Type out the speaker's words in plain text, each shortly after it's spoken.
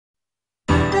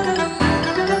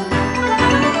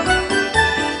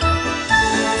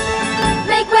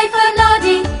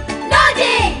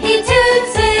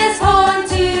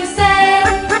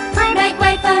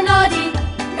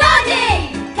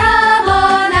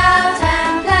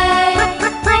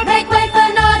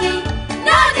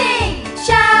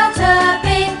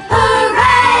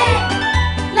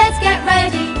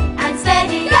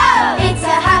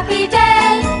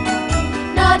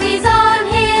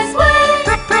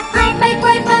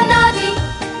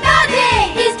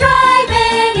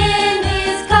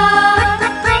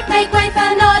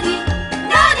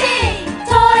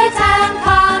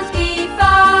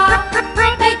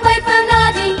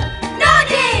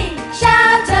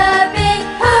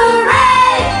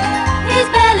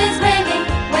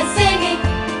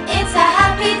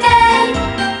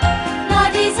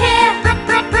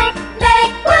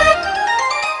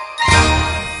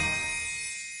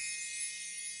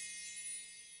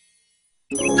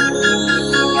It's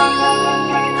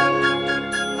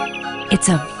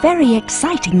a very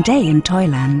exciting day in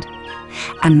Toyland,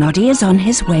 and Noddy is on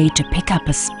his way to pick up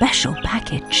a special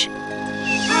package.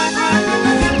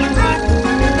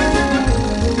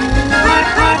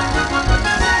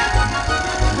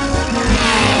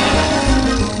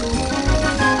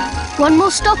 One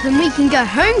more stop and we can go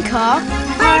home, Car.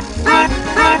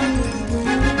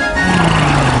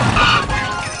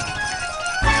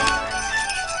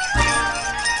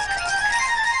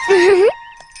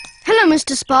 Hello,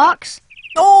 Mr. Sparks.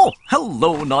 Oh,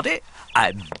 hello, Noddy.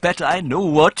 I bet I know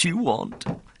what you want.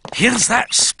 Here's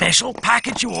that special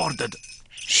package you ordered.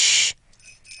 Shh.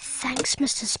 Thanks,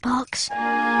 Mr. Sparks.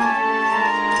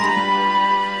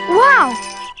 Wow!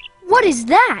 What is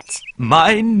that?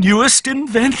 My newest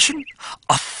invention.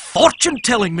 A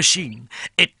fortune-telling machine.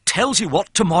 It tells you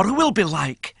what tomorrow will be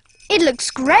like. It looks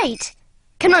great.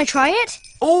 Can I try it?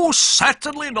 Oh,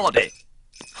 certainly, Noddy.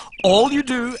 All you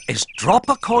do is drop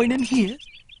a coin in here,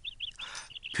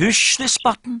 push this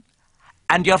button,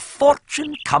 and your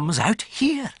fortune comes out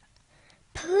here.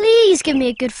 Please give me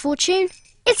a good fortune.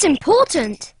 It's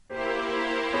important.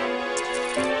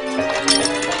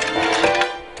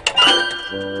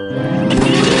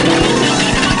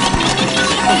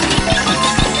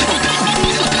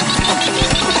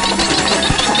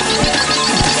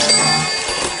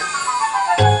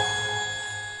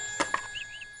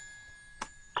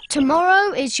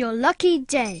 Tomorrow is your lucky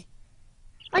day.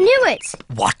 I knew it.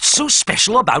 What's so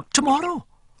special about tomorrow?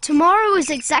 Tomorrow is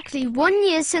exactly 1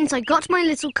 year since I got my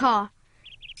little car.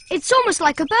 It's almost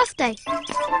like a birthday.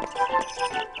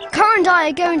 Car and I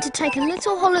are going to take a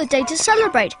little holiday to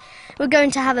celebrate. We're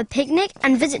going to have a picnic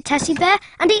and visit Teddy Bear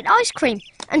and eat ice cream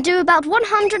and do about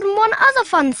 101 other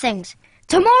fun things.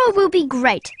 Tomorrow will be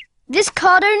great. This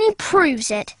card only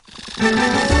proves it.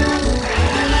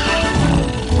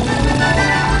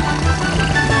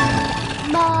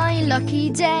 My lucky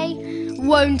day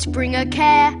won't bring a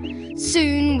care.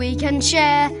 Soon we can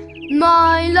share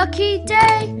my lucky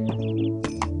day.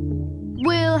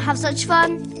 We'll have such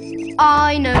fun,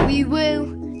 I know we will.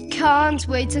 Can't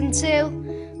wait until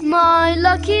my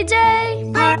lucky day.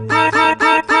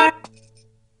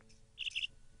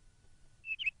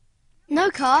 No,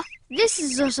 Car, this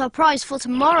is a surprise for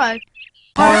tomorrow.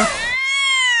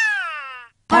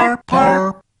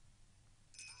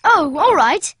 Oh, all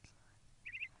right.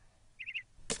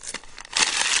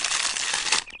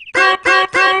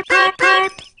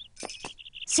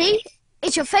 See?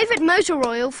 It's your favourite motor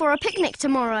oil for a picnic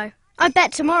tomorrow. I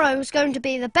bet tomorrow is going to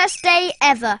be the best day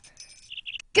ever.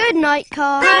 Good night,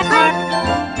 Car.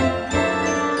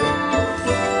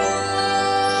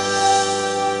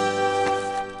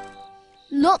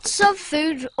 Lots of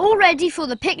food all ready for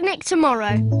the picnic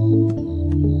tomorrow.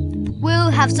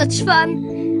 We'll have such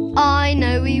fun, I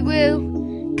know we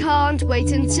will. Can't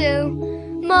wait until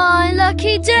my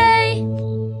lucky day.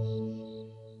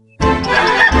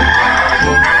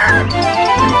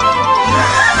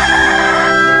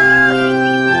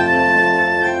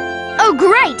 Oh,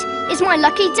 great! It's my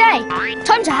lucky day.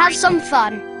 Time to have some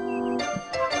fun.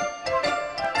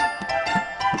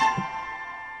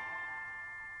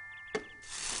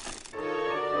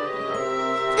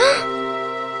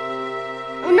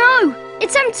 Oh no!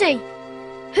 It's empty!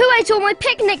 Who ate all my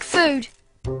picnic food?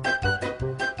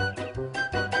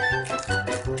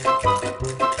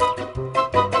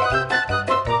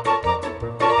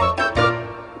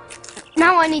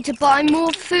 Now I need to buy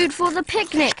more food for the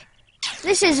picnic.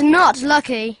 This is not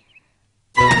lucky.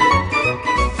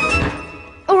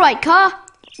 All right, Car.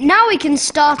 Now we can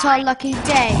start our lucky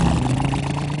day.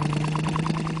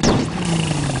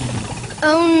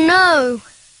 Oh no!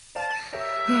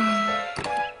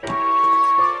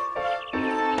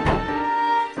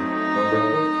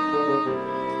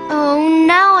 Oh,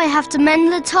 now I have to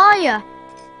mend the tyre.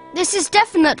 This is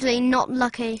definitely not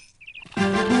lucky.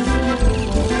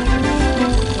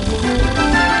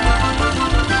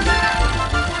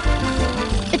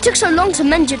 It took so long to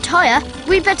mend your tyre.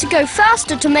 We'd better go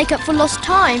faster to make up for lost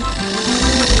time.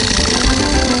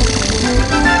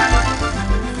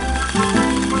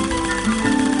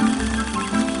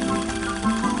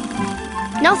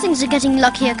 Now things are getting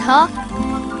luckier, Car.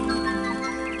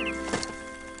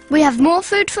 We have more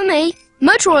food for me,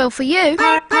 motor oil for you,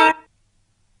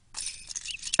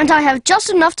 and I have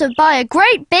just enough to buy a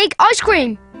great big ice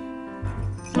cream.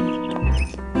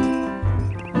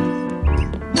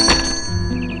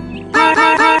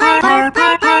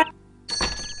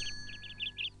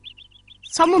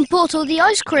 Someone bought all the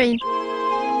ice cream.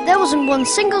 There wasn't one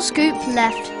single scoop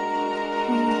left.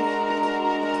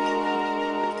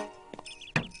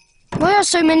 Why are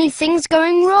so many things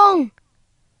going wrong?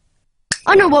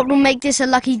 I know what will make this a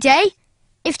lucky day.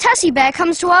 If Tessie Bear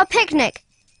comes to our picnic.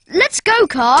 Let's go,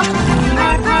 Car.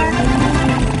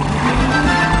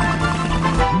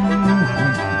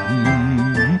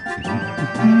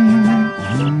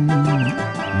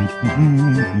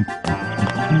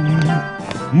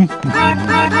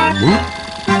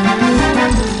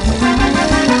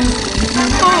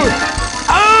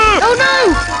 Oh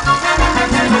no!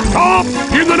 Stop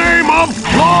in the name of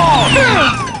God!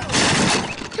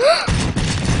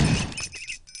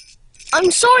 I'm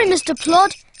sorry, Mr.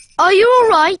 Plod. Are you all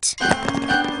right?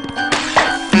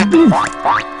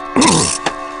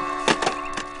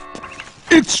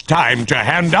 It's time to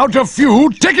hand out a few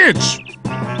tickets.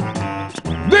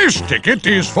 This ticket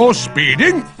is for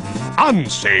speeding,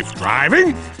 unsafe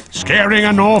driving, scaring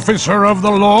an officer of the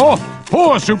law,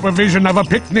 poor supervision of a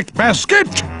picnic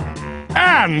basket,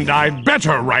 and I'd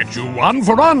better write you one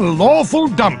for unlawful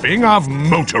dumping of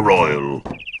motor oil.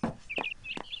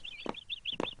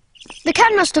 The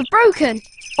can must have broken.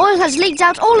 Oil has leaked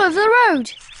out all over the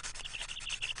road.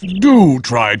 Do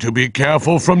try to be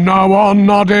careful from now on,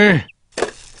 Noddy.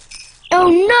 Oh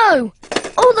no!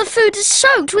 All the food is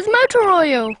soaked with motor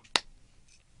oil.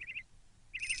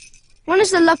 When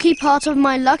is the lucky part of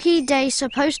my lucky day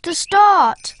supposed to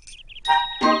start?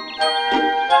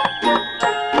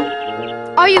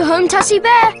 Are you home, Tessie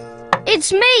Bear?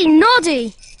 It's me,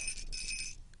 Noddy.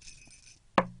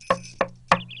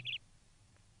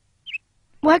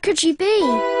 Where could she be?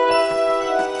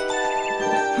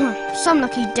 Some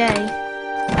lucky day.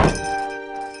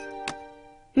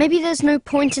 Maybe there's no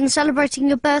point in celebrating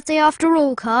your birthday after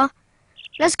all, Car.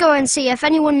 Let's go and see if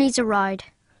anyone needs a ride.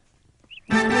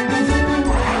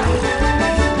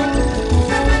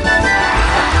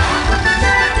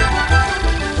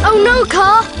 Oh no,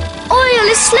 Car! Oil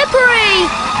is slippery!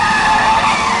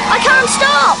 I can't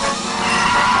stop!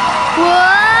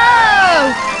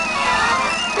 Whoa!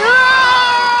 Ah!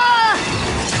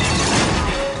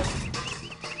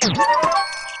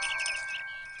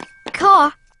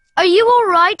 Car, are you all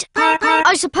right?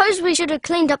 I suppose we should have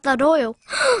cleaned up that oil.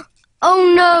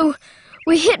 Oh no!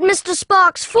 We hit Mr.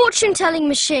 Sparks' fortune-telling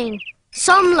machine.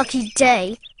 Some lucky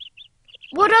day.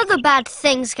 What other bad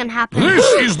things can happen? This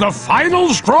is the final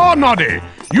straw, Noddy.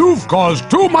 You've caused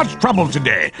too much trouble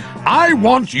today. I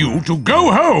want you to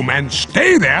go home and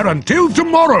stay there until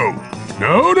tomorrow.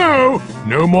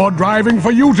 No more driving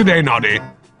for you today, Noddy.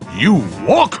 You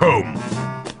walk home.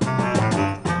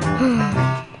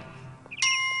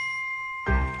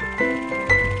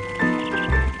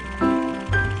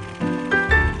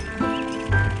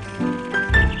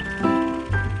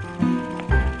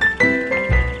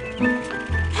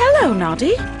 Hello,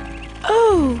 Noddy.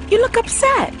 Oh, you look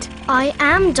upset. I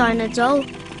am, Dinah Doll.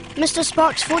 Mr.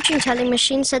 Sparks' fortune-telling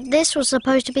machine said this was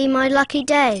supposed to be my lucky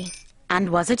day. And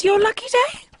was it your lucky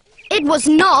day? It was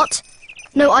not!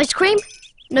 No ice cream,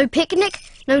 no picnic,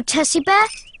 no Tessie Bear.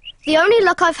 The only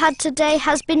luck I've had today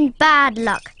has been bad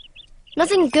luck.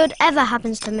 Nothing good ever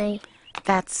happens to me.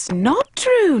 That's not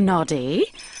true, Noddy.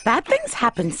 Bad things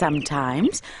happen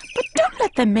sometimes, but don't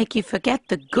let them make you forget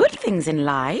the good things in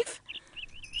life.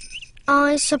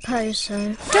 I suppose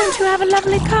so. Don't you have a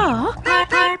lovely car?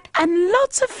 And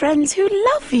lots of friends who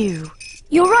love you.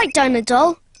 You're right, Dinah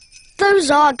Doll.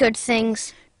 Those are good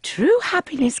things. True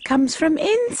happiness comes from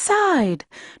inside,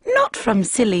 not from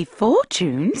silly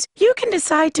fortunes. You can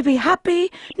decide to be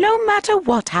happy no matter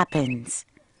what happens.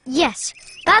 Yes,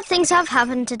 bad things have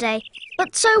happened today.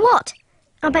 But so what?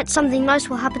 I bet something nice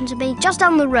will happen to me just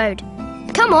down the road.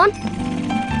 Come on.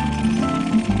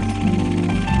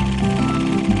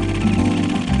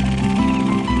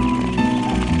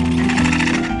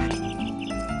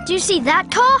 Do you see that,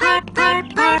 Car?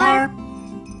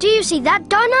 Do you see that,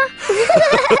 Dinah?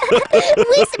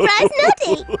 We surprised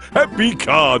Noddy. Happy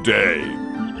Car Day.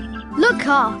 Look,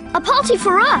 Car, a party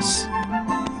for us.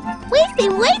 We've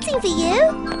been waiting for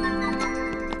you.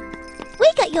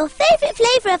 We got your favourite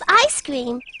flavour of ice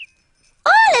cream.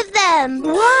 All of them.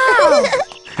 Wow.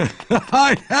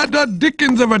 I had a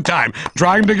dickens of a time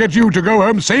trying to get you to go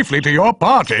home safely to your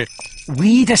party.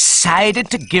 We decided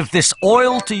to give this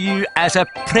oil to you as a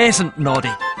present,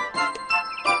 Noddy.